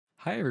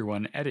Hi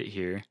everyone, Edit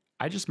here.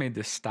 I just made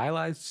this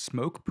stylized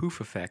smoke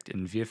poof effect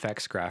in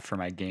VFX Graph for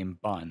my game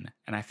Bun,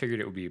 and I figured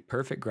it would be a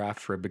perfect graph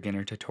for a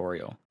beginner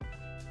tutorial.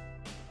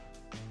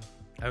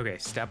 Okay,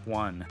 step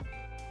 1.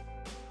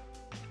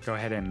 Go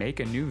ahead and make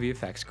a new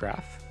VFX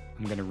Graph.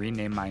 I'm going to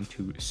rename mine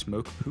to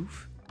Smoke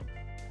Poof.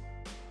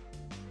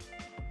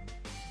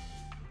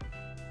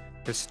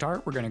 To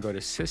start, we're going to go to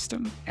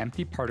System,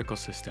 Empty Particle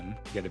System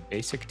to get a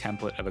basic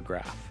template of a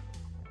graph.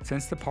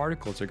 Since the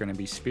particles are going to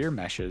be sphere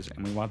meshes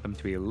and we want them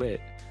to be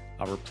lit,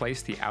 I'll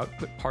replace the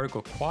output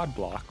particle quad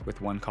block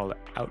with one called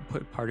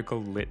output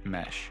particle lit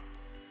mesh.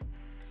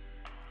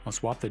 I'll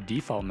swap the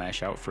default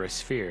mesh out for a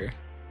sphere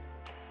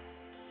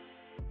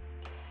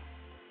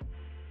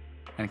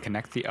and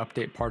connect the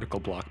update particle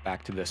block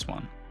back to this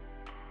one.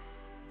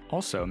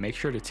 Also, make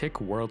sure to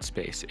tick world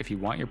space if you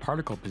want your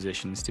particle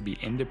positions to be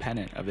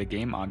independent of the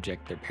game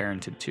object they're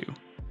parented to.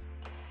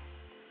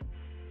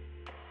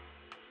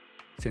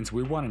 Since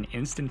we want an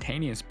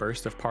instantaneous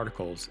burst of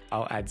particles,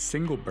 I'll add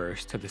single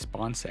burst to the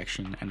spawn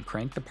section and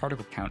crank the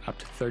particle count up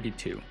to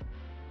 32.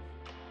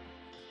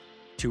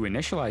 To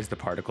initialize the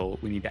particle,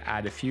 we need to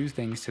add a few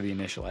things to the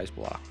initialize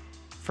block.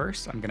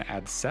 First, I'm going to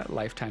add set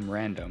lifetime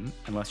random,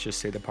 and let's just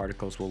say the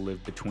particles will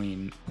live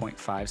between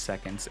 0.5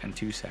 seconds and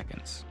 2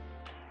 seconds.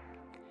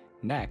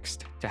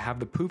 Next, to have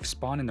the poof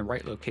spawn in the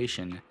right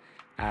location,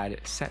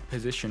 add set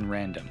position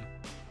random.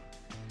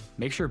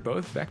 Make sure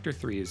both vector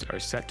 3s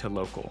are set to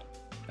local.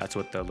 That's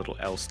what the little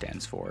L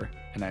stands for,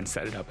 and then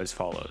set it up as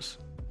follows.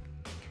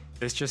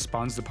 This just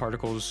spawns the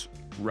particles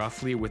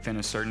roughly within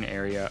a certain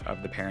area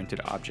of the parented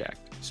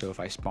object. So if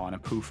I spawn a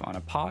poof on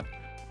a pot,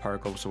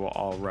 particles will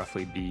all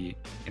roughly be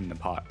in the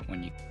pot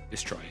when you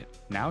destroy it.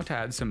 Now to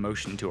add some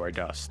motion to our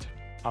dust.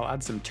 I'll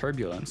add some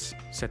turbulence,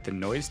 set the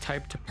noise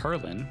type to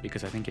Perlin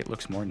because I think it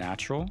looks more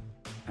natural,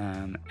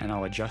 and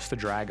I'll adjust the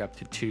drag up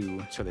to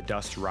 2 so the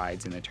dust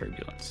rides in the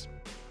turbulence.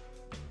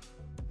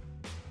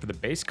 For the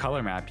base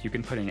color map, you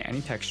can put in any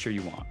texture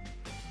you want.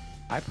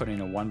 I put in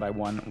a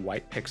 1x1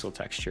 white pixel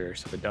texture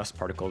so the dust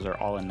particles are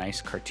all a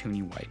nice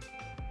cartoony white.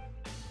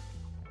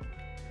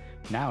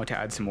 Now to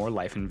add some more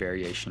life and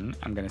variation,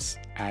 I'm going to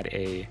add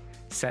a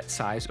set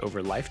size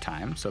over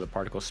lifetime so the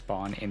particles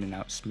spawn in and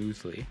out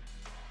smoothly.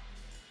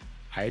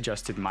 I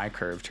adjusted my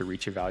curve to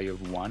reach a value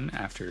of 1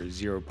 after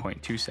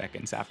 0.2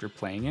 seconds after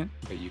playing it,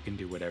 but you can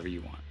do whatever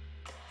you want.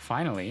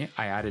 Finally,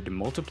 I added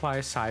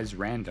multiply size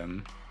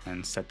random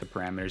and set the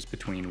parameters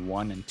between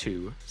 1 and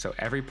 2, so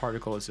every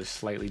particle is a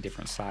slightly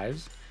different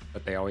size,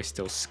 but they always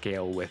still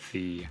scale with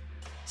the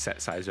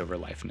set size over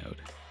life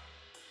node.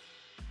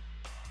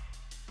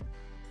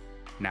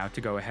 Now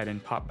to go ahead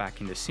and pop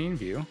back into scene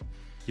view,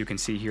 you can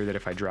see here that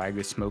if I drag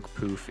the smoke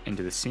poof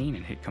into the scene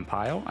and hit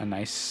compile, a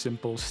nice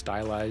simple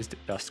stylized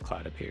dust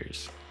cloud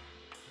appears.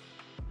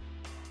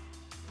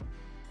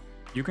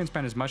 You can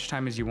spend as much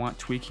time as you want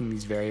tweaking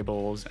these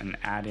variables and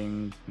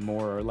adding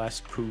more or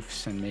less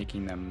poofs and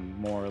making them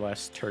more or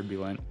less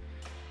turbulent,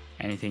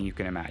 anything you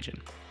can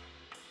imagine.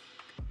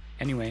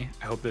 Anyway,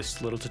 I hope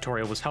this little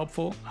tutorial was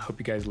helpful. I hope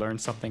you guys learned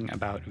something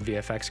about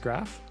VFX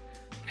Graph,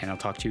 and I'll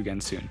talk to you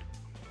again soon.